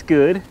leak. That's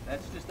good.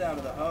 That's just out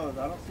of the hose.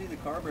 I don't see the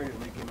carburetor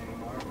leaking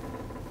anymore.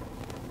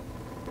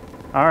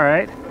 All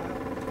right.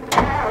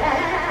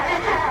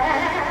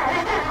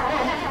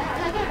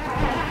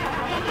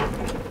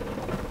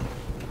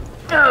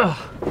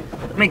 Oh,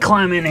 let me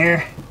climb in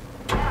here.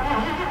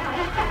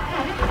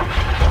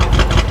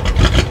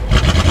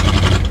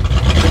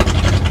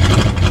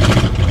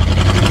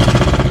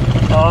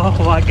 Oh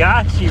my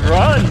God, she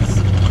runs.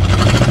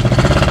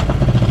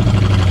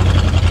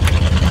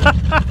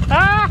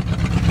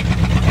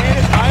 And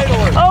it's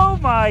idling. Oh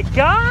my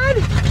God.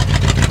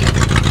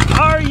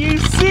 Are you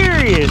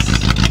serious?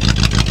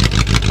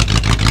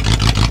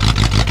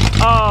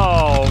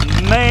 Oh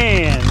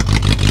man.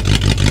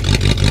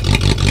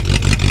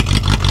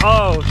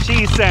 Oh,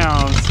 she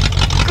sounds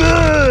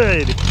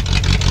good.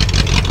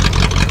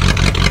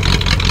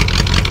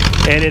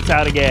 And it's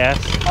out of gas.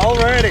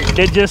 Already.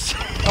 It just,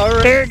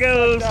 already there it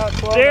goes.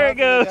 There it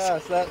goes.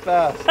 That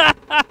fast. That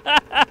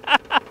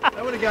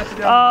would have got you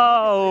down.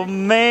 Oh,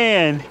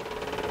 man.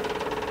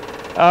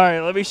 All right,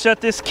 let me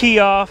shut this key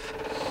off.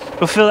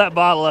 We'll fill that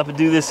bottle up and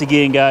do this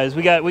again, guys.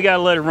 We got to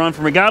let it run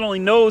for me. God only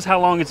knows how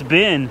long it's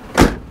been.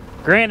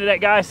 Granted, that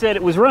guy said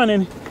it was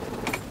running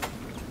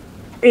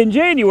in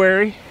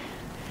January.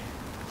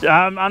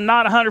 I'm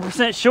not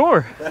 100%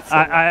 sure.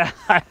 I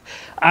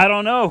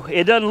don't know.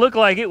 It doesn't look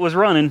like it was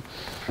running,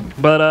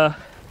 but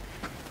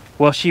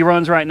well, she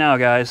runs right now,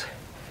 guys.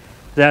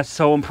 That's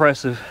so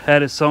impressive.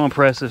 That is so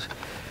impressive.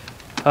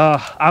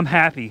 I'm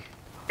happy.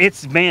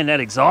 It's, man, that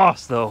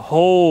exhaust though.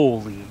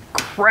 Holy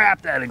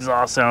crap, that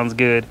exhaust sounds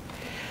good.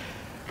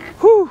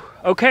 Whew.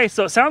 Okay,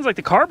 so it sounds like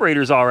the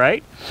carburetor's all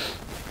right.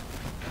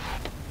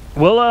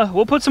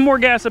 We'll put some more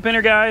gas up in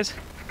here, guys.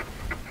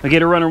 I'll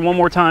get it running one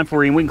more time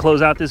for you and we can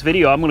close out this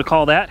video. I'm gonna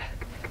call that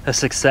a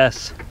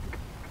success.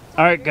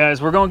 All right,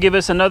 guys, we're gonna give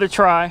this another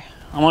try.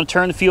 I'm gonna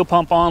turn the fuel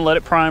pump on, let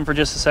it prime for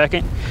just a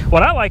second.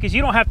 What I like is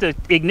you don't have to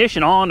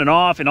ignition on and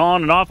off and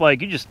on and off.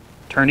 Like, you just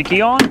turn the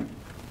key on,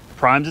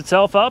 primes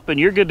itself up, and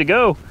you're good to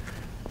go.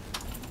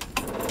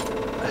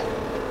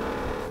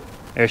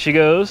 There she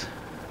goes.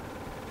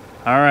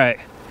 All right,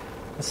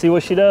 let's see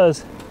what she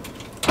does.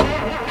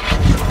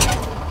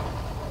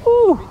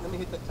 Woo. Let me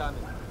hit that timing.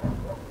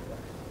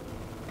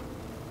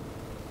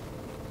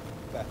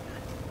 Okay.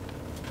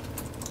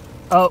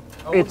 Oh,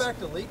 we're it's back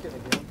to leaking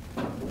again.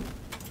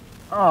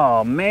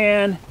 Oh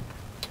man.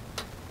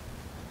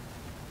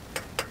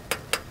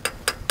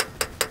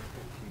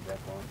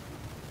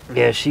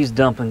 Yeah, she's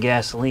dumping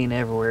gasoline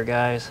everywhere,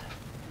 guys.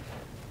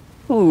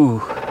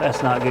 Ooh,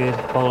 that's not good.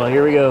 Hold on,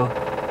 here we go.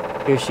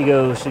 Here she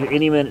goes.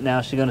 Any minute now,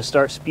 she's gonna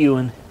start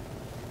spewing.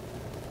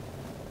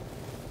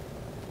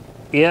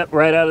 Yep,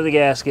 right out of the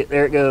gasket.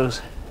 There it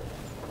goes.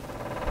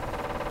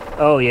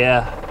 Oh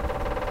yeah.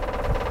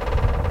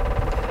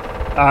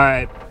 All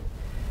right.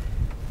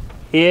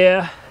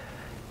 Yeah.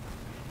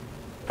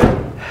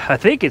 I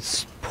think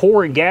it's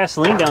pouring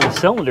gasoline down the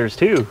cylinders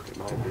too. It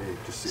might be.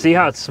 Just See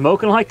how it's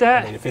smoking like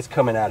that? I mean, if it's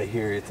coming out of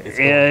here, it's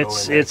Yeah,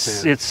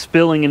 it's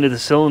spilling into the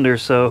cylinder.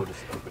 So we'll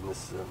just open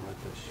this up,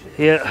 let this shit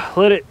yeah,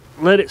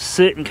 let it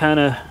sit and kind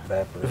of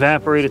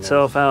evaporate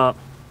itself out.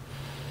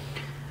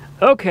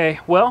 Okay,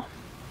 well,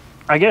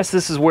 I guess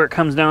this is where it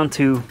comes down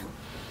to.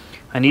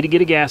 I need to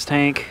get a gas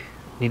tank.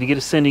 Need to get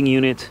a sending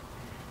unit.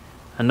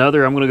 I'm going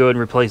to go ahead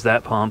and replace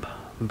that pump.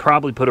 And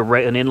probably put an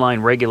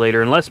inline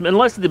regulator, unless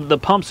the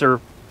pumps are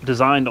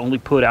designed to only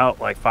put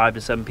out like 5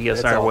 to 7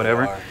 psi or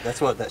whatever.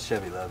 That's what that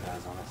Chevy Love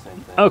has on the same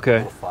thing.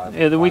 Okay.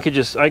 Yeah, then we could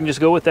I can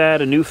just go with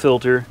that, a new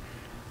filter,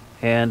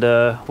 and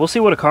we'll see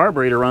what a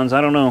carburetor runs.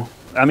 I don't know.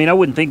 I mean, I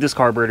wouldn't think this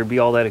carburetor would be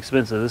all that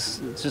expensive. It's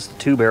just a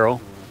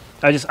 2-barrel.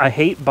 I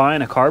hate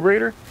buying a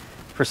carburetor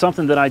for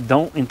something that I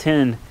don't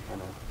intend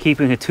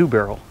keeping a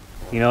 2-barrel.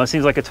 You know, it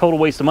seems like a total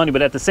waste of money,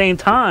 but at the same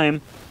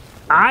time,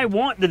 I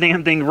want the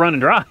damn thing to run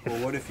and drive.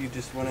 Well, what if you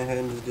just went ahead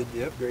and just did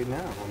the upgrade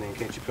now? I mean,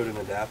 can't you put an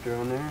adapter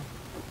on there?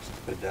 Just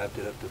adapt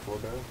it up to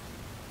 4-barrel?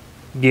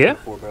 Yeah.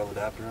 4-barrel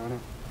adapter on it?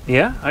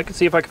 Yeah, I can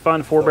see if I can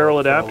find a 4-barrel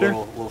adapter. A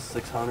little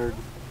 600.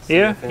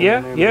 Yeah.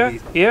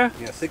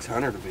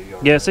 600 would be all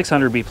right. Yeah,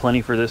 600 would be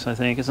plenty for this, I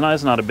think. It's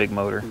not a big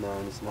motor. No,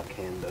 and it's not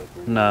canned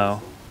up.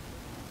 No.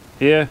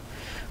 Yeah.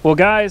 Well,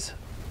 guys,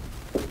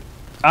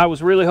 I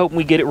was really hoping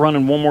we get it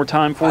running one more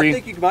time for you. I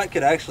think you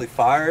could actually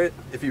fire it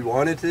if you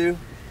wanted to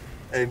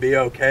and be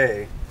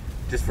okay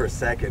just for a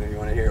second if you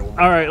want to hear it one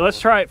more All right, time. let's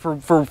try it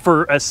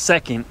for a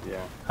second. Yeah.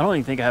 I don't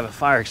even think I have a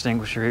fire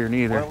extinguisher here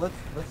neither. Well,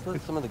 let's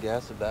let some of the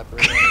gas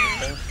evaporate.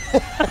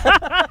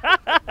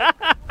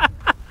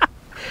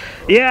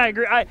 Yeah, I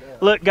agree.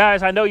 Look,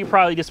 guys, I know you're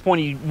probably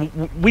disappointed.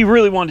 We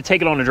really wanted to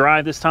take it on a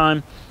drive this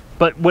time,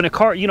 but when a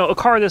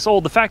car this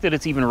old, the fact that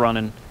it's even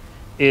running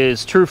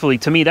is, truthfully,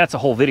 to me, that's a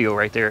whole video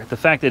right there. The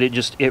fact that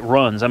it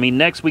runs. I mean,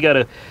 next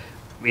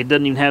it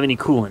doesn't even have any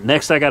coolant.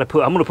 Next I'm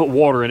gonna put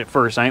water in it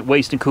first. I ain't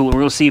wasting coolant.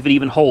 We're gonna see if it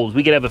even holds.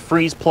 We could have a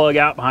freeze plug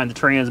out behind the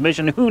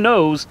transmission. Who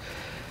knows?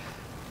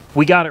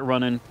 We got it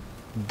running.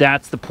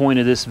 That's the point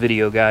of this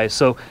video, guys.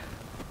 So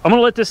I'm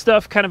gonna let this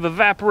stuff kind of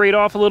evaporate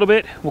off a little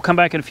bit. We'll come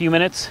back in a few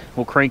minutes.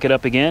 We'll crank it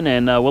up again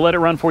and we'll let it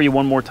run for you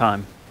one more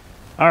time.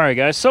 All right,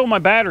 guys, so my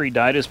battery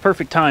died. It's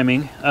perfect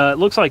timing. It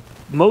looks like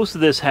most of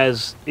this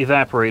has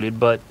evaporated,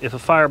 but if a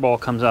fireball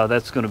comes out,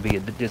 it's gonna be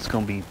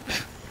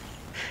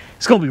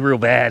real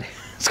bad.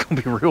 It's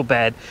gonna be real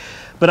bad.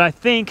 But I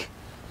think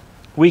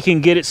we can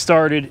get it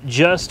started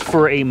just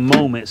for a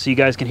moment so you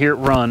guys can hear it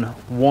run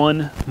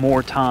one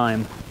more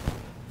time.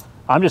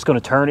 I'm just gonna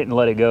turn it and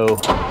let it go.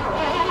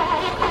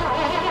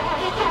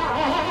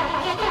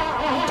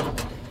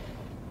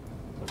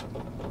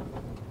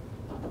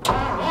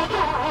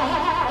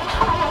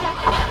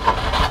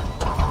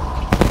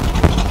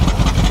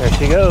 There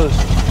she goes.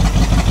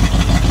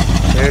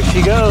 There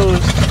she goes.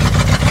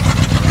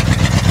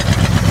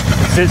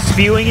 Is it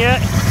spewing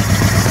yet?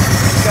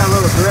 It's got a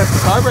little drip. The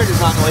carburetor's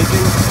not leaking.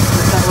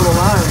 Just that little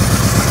line.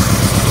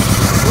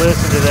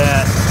 Listen to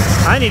that.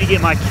 I need to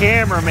get my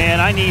camera, man.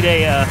 I need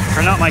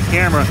or not my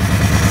camera.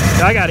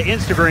 I got to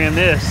Instagram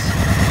this.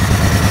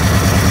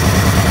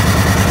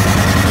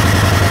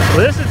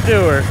 Listen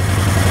to her.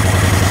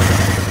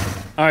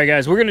 All right,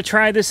 guys, we're going to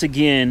try this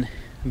again.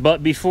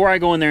 But before I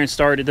go in there and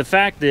start it, the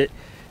fact that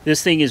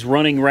this thing is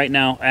running right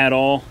now at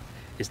all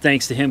is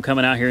thanks to him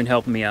coming out here and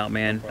helping me out,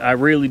 man. I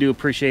really do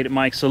appreciate it,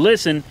 Mike. So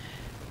listen,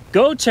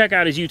 go check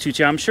out his YouTube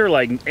channel. I'm sure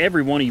like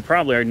every one of you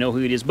probably already know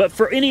who it is. But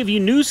for any of you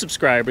new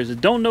subscribers that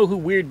don't know who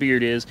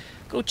Weirdbeard is,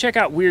 go check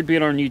out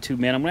Weirdbeard on YouTube,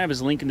 man. I'm going to have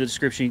his link in the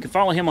description. You can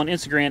follow him on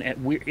Instagram at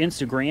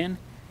Instagram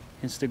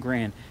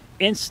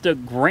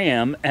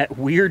Instagram at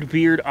Weird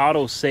Beard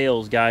Auto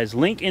Sales, guys.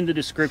 Link in the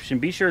description.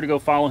 Be sure to go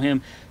follow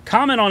him.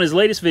 Comment on his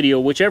latest video,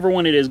 whichever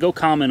one it is. Go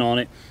comment on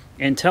it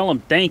and tell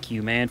him thank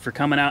you, man, for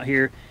coming out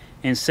here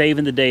and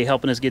saving the day,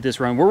 helping us get this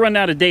run. We're running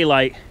out of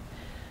daylight,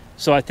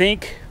 so I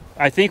think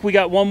we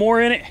got one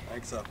more in it. I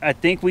think so. I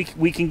think we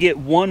can get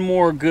one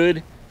more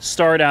good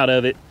start out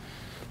of it.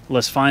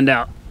 Let's find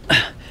out.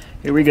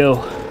 Here we go.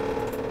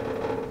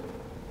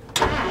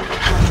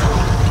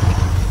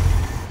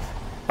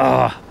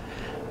 Ah,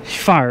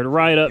 fired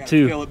right up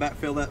too. Fill it back,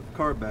 fill that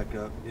carb back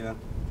up. Yeah.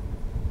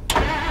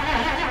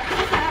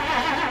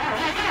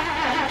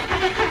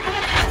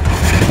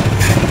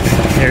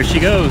 There she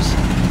goes.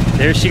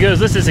 There she goes.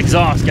 This is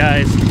exhaust,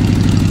 guys.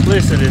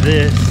 Listen to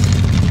this.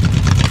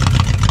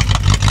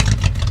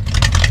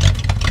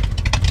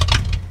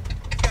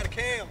 It's got a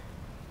cam.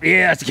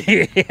 Yeah,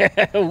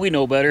 yeah, we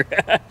know better.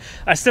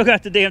 I still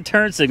got the damn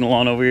turn signal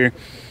on over here.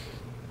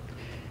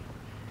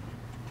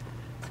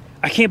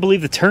 I can't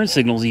believe the turn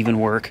signals even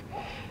work.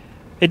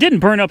 It didn't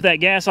burn up that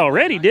gas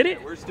already, did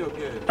it? We're still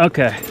good.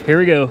 Okay, here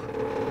we go.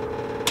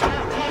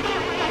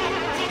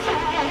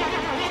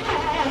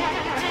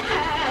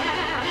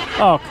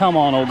 Oh, come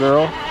on, old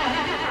girl.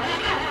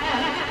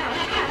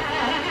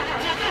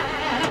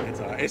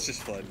 It's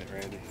just flooding it,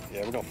 Randy.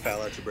 Yeah, we're gonna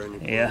foul out your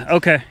brand new. Yeah,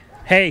 okay.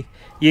 Hey,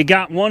 you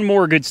got one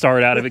more good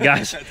start out of it,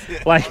 guys.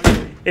 Like,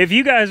 if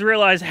you guys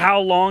realize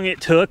how long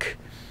it took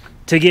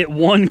to get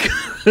one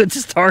good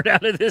start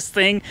out of this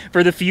thing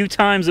for the few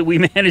times that we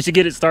managed to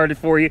get it started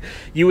for you,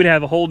 you would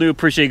have a whole new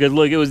appreciation. Because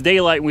look, it was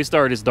daylight when we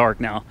started. It's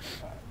dark now.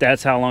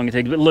 That's how long it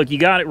takes. But look, you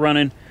got it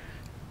running.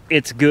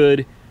 It's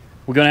good.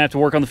 We're going to have to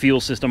work on the fuel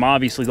system,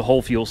 obviously the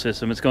whole fuel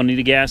system. It's going to need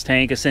a gas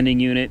tank, a sending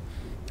unit.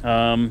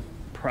 I'll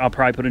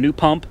probably put a new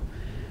pump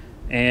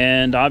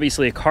and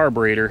obviously a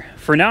carburetor.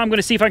 For now, I'm going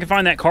to see if I can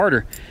find that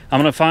Carter.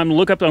 I'm going to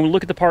look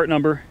at the part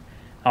number.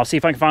 I'll see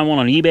if I can find one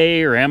on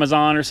eBay or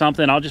Amazon or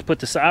something. I'll just put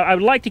this. I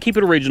would like to keep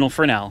it original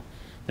for now.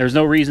 There's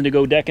no reason to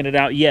go decking it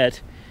out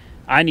yet.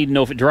 I need to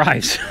know if it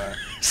drives.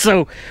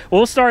 So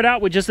we'll start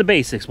out with just the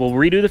basics. We'll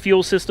redo the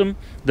fuel system.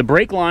 The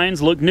brake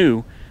lines look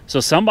new. So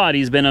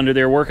somebody's been under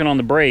there working on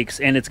the brakes,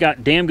 and it's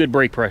got damn good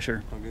brake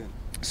pressure. Oh, good.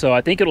 So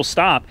I think it'll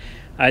stop.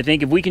 I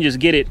think if we can just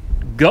get it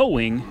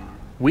going,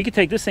 we could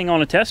take this thing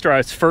on a test drive.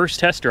 It's first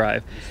test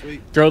drive.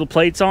 Sweet. Throw the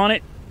plates on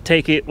it,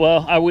 take it.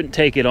 Well, I wouldn't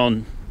take it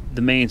on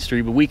the main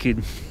street, but we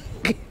could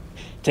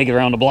take it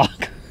around the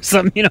block.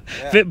 Something, you know,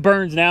 yeah. If it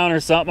burns down or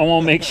something, I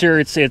want to make sure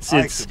it's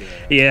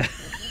yeah.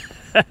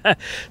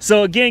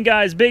 So again,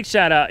 guys, big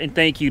shout out and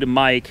thank you to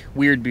Mike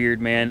Weird Beard,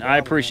 man. I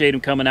appreciate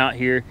him coming out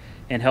here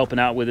and helping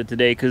out with it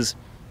today, because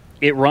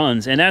it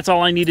runs, and that's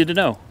all I needed to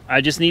know.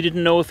 I just needed to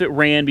know if it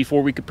ran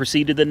before we could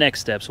proceed to the next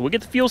step. So we'll get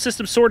the fuel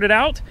system sorted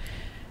out,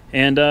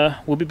 and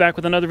we'll be back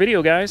with another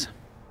video, guys.